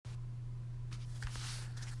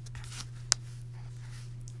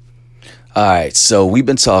All right, so we've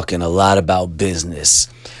been talking a lot about business.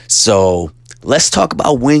 So let's talk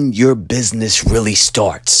about when your business really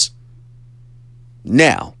starts.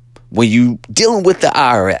 Now, when you dealing with the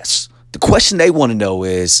IRS, the question they want to know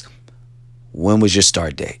is, when was your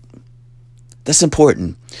start date? That's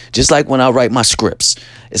important. Just like when I write my scripts,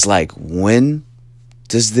 it's like, when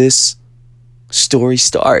does this story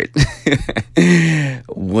start?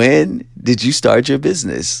 When did you start your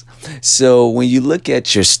business? So when you look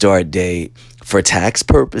at your start date for tax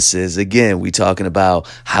purposes, again, we talking about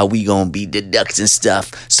how we gonna be deducting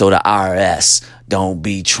stuff so the IRS don't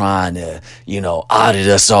be trying to, audit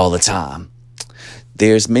us all the time.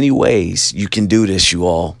 There's many ways you can do this, you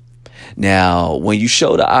all. Now, when you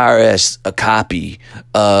show the IRS a copy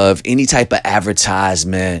of any type of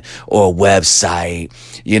advertisement or website,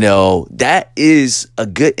 that is a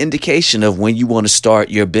good indication of when you want to start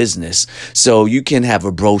your business. So you can have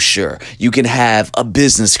a brochure, you can have a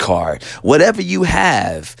business card, whatever you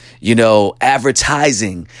have,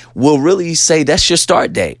 advertising will really say that's your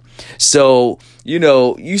start date. So,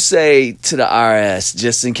 you say to the IRS,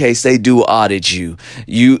 just in case they do audit you,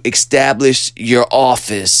 you establish your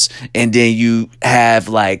office, and then you have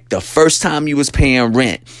like the first time you was paying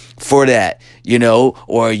rent for that,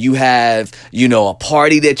 or you have, a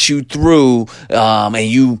party that you threw, and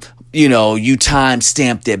you time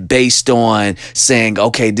stamped it based on saying,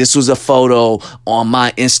 okay, this was a photo on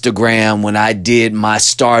my Instagram when I did my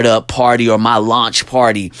startup party or my launch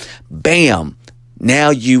party. Bam.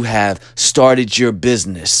 Now you have started your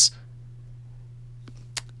business.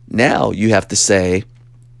 Now you have to say,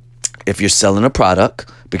 if you're selling a product,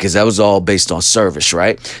 because that was all based on service,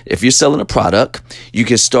 right? If you're selling a product, you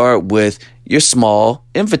can start with your small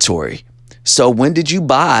inventory. So when did you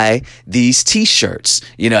buy these t-shirts?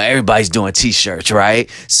 Everybody's doing t-shirts, right?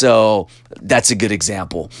 So that's a good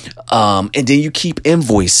example. And then you keep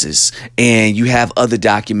invoices and you have other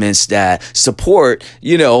documents that support,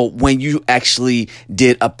 when you actually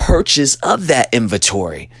did a purchase of that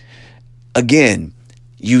inventory. Again,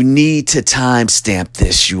 you need to timestamp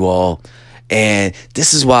this, you all. And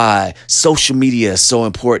this is why social media is so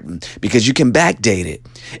important, because you can backdate it.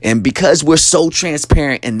 And because we're so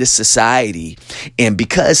transparent in this society, and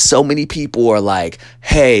because so many people are like,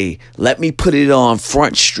 hey, let me put it on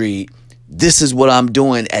Front Street. This is what I'm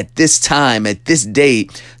doing at this time, at this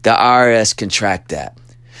date, the IRS can track that.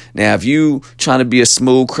 Now, if you trying to be a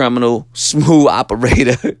smooth criminal, smooth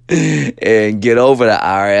operator and get over the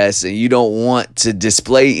IRS and you don't want to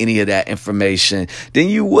display any of that information, then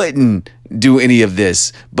you wouldn't do any of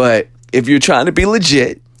this. But if you're trying to be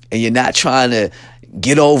legit and you're not trying to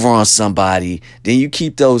get over on somebody, then you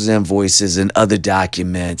keep those invoices and other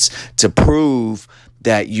documents to prove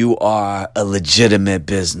that you are a legitimate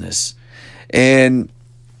business. And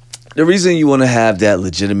the reason you want to have that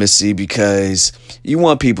legitimacy, because you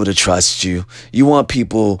want people to trust you. You want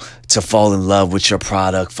people to fall in love with your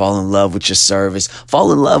product, fall in love with your service,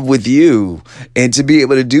 fall in love with you. And to be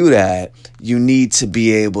able to do that, you need to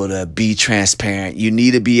be able to be transparent. You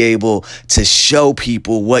need to be able to show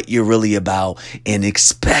people what you're really about, and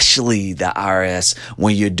especially the IRS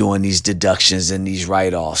when you're doing these deductions and these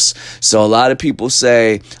write-offs. So a lot of people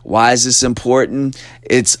say, why is this important?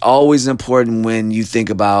 It's always important when you think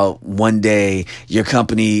about one day your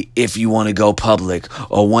company, if you want to go public,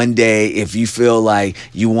 or one day if you feel like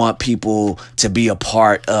you want people to be a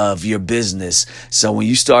part of your business. So when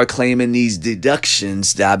you start claiming these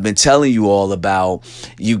deductions that I've been telling you all about,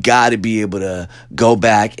 you got to be able to go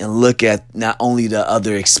back and look at not only the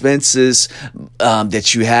other expenses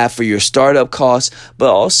that you have for your startup costs, but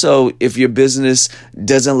also if your business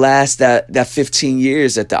doesn't last that 15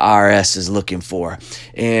 years that the IRS is looking for.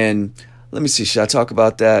 And let me see, should I talk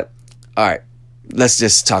about that? All right. Let's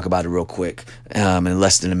just talk about it real quick in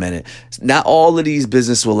less than a minute. Not all of these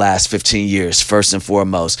business will last 15 years, first and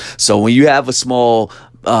foremost. So when you have a small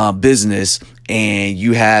business and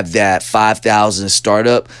you have that 5,000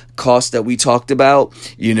 startup cost that we talked about,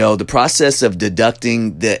 the process of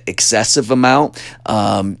deducting the excessive amount,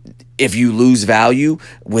 if you lose value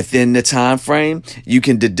within the time frame, you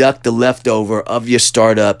can deduct the leftover of your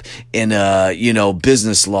startup in a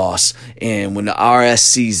business loss. And when the IRS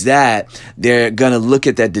sees that, they're going to look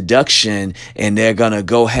at that deduction and they're going to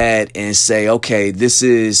go ahead and say, okay, this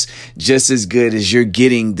is just as good as you're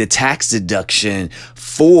getting the tax deduction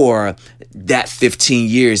for that 15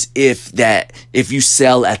 years if you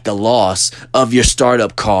sell at the loss of your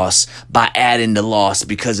startup costs by adding the loss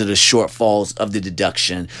because of the shortfalls of the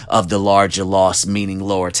deduction of the larger loss, meaning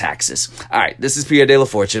lower taxes. All right, this is Pierre De La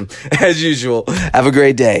Fortune. As usual, have a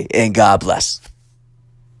great day and God bless.